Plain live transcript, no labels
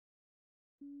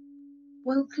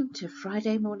Welcome to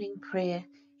Friday morning prayer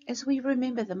as we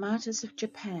remember the martyrs of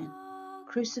Japan,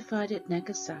 crucified at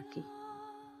Nagasaki.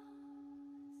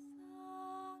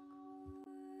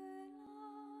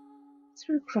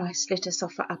 Through Christ, let us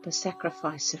offer up a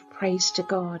sacrifice of praise to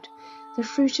God, the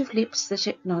fruit of lips that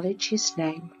acknowledge His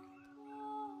name.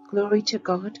 Glory to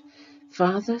God,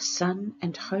 Father, Son,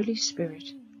 and Holy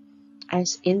Spirit,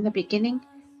 as in the beginning,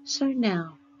 so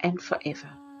now and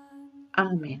forever.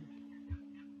 Amen.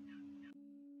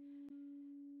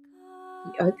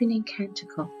 The opening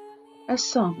canticle, a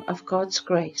song of God's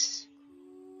grace.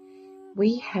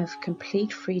 We have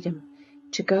complete freedom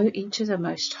to go into the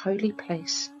most holy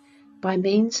place by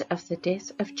means of the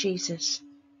death of Jesus.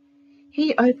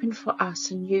 He opened for us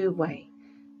a new way,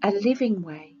 a living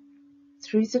way,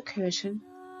 through the curtain,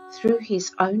 through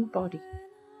His own body.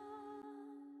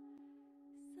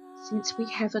 Since we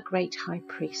have a great high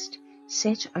priest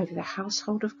set over the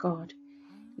household of God,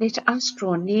 let us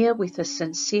draw near with a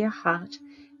sincere heart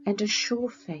and a sure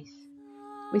faith,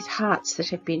 with hearts that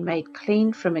have been made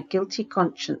clean from a guilty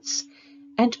conscience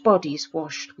and bodies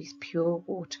washed with pure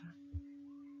water.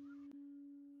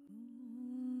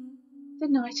 The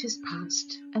night has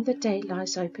passed and the day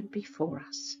lies open before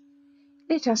us.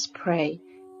 Let us pray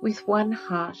with one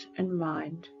heart and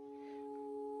mind.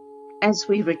 As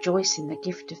we rejoice in the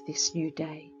gift of this new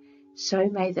day, so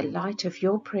may the light of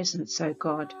your presence, O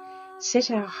God,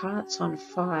 set our hearts on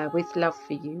fire with love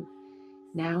for you,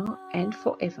 now and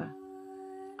forever.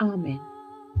 Amen.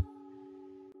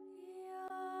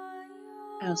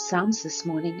 Our psalms this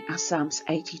morning are Psalms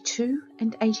 82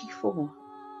 and 84.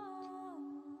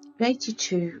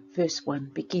 82 verse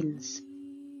 1 begins,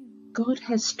 God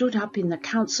has stood up in the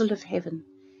council of heaven.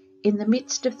 In the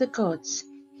midst of the gods,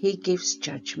 He gives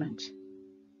judgment.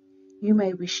 You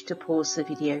may wish to pause the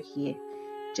video here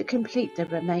to complete the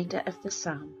remainder of the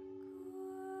psalm.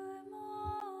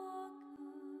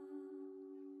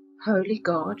 Holy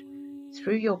God,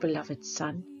 through your beloved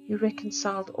Son, you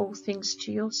reconciled all things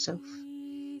to yourself,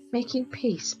 making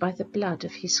peace by the blood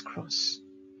of His cross.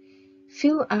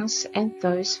 Fill us and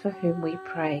those for whom we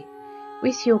pray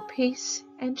with your peace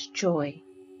and joy,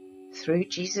 through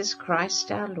Jesus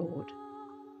Christ our Lord.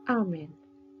 Amen.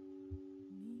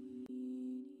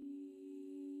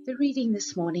 The reading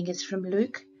this morning is from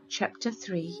Luke chapter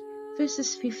 3,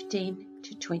 verses 15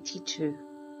 to 22.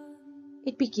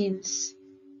 It begins,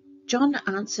 John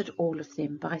answered all of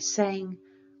them by saying,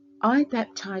 I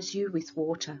baptize you with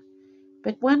water,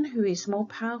 but one who is more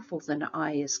powerful than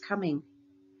I is coming.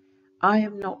 I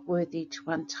am not worthy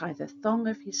to untie the thong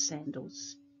of his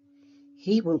sandals.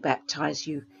 He will baptize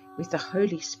you with the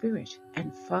Holy Spirit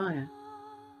and fire.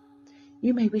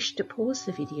 You may wish to pause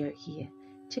the video here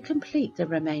to complete the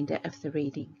remainder of the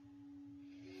reading.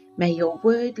 May your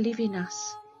word live in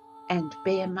us and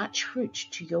bear much fruit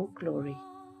to your glory.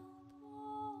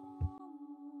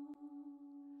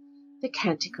 The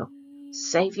Canticle,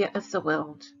 Saviour of the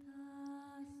World.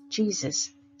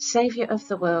 Jesus, Saviour of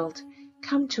the world,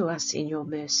 come to us in your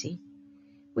mercy.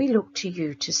 We look to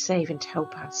you to save and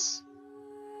help us.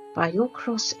 By your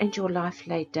cross and your life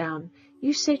laid down,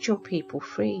 you set your people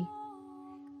free.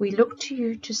 We look to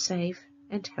you to save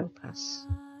and help us.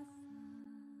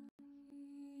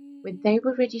 When they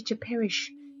were ready to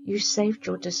perish, you saved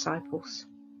your disciples.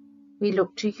 We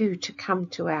look to you to come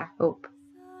to our help.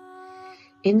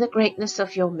 In the greatness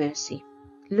of your mercy,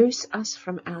 loose us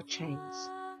from our chains.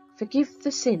 Forgive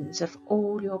the sins of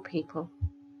all your people.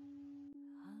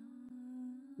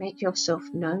 Make yourself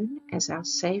known as our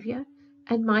Saviour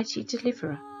and mighty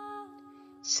Deliverer.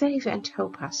 Save and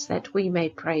help us that we may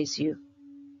praise you.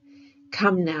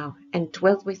 Come now and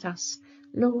dwell with us,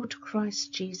 Lord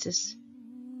Christ Jesus.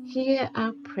 Hear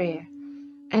our prayer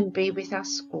and be with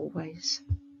us always.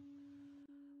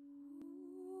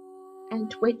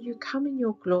 And when you come in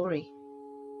your glory,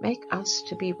 make us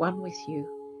to be one with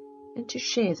you and to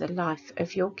share the life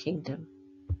of your kingdom.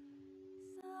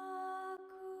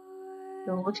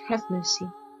 Lord, have mercy.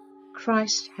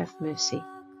 Christ, have mercy.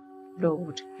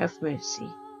 Lord, have mercy.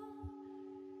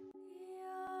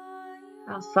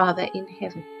 Our Father in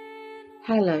heaven,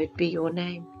 hallowed be your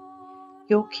name.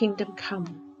 Your kingdom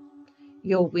come.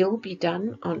 Your will be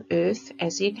done on earth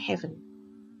as in heaven.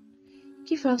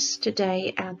 Give us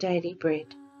today our daily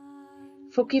bread.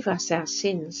 Forgive us our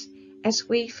sins as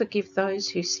we forgive those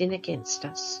who sin against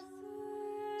us.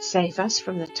 Save us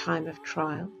from the time of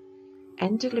trial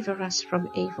and deliver us from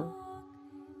evil.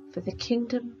 For the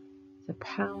kingdom, the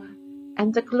power,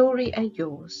 and the glory are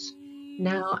yours,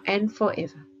 now and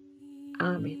forever.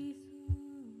 Amen.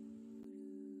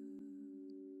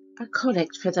 A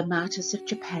collect for the Martyrs of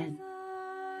Japan.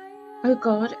 O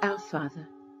God, our Father,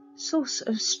 source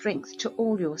of strength to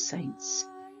all your saints.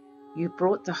 You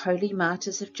brought the holy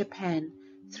martyrs of Japan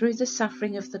through the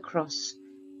suffering of the cross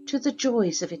to the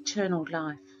joys of eternal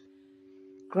life.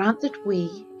 Grant that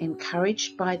we,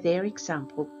 encouraged by their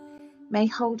example, may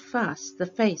hold fast the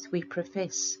faith we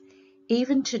profess,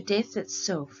 even to death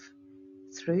itself,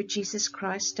 through Jesus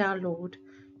Christ our Lord,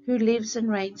 who lives and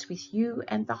reigns with you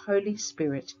and the Holy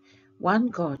Spirit, one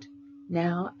God,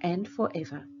 now and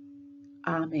forever.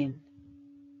 Amen.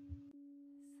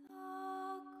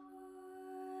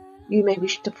 You may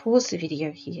wish to pause the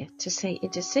video here to say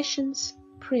intercessions,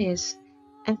 prayers,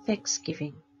 and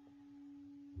thanksgiving.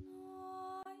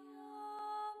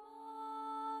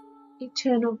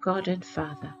 Eternal God and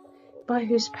Father, by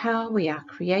whose power we are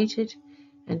created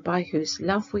and by whose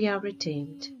love we are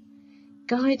redeemed,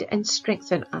 guide and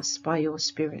strengthen us by your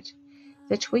Spirit,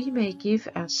 that we may give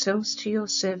ourselves to your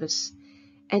service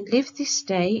and live this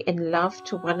day in love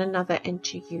to one another and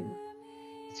to you,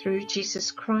 through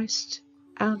Jesus Christ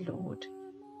our Lord.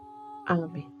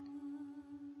 Amen.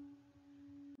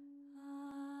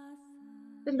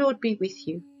 The Lord be with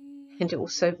you, and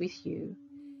also with you.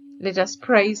 Let us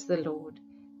praise the Lord.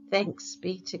 Thanks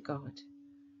be to God.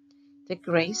 The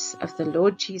grace of the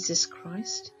Lord Jesus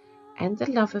Christ, and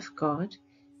the love of God,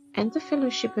 and the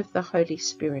fellowship of the Holy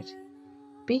Spirit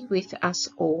be with us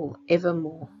all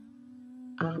evermore.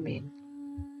 Amen.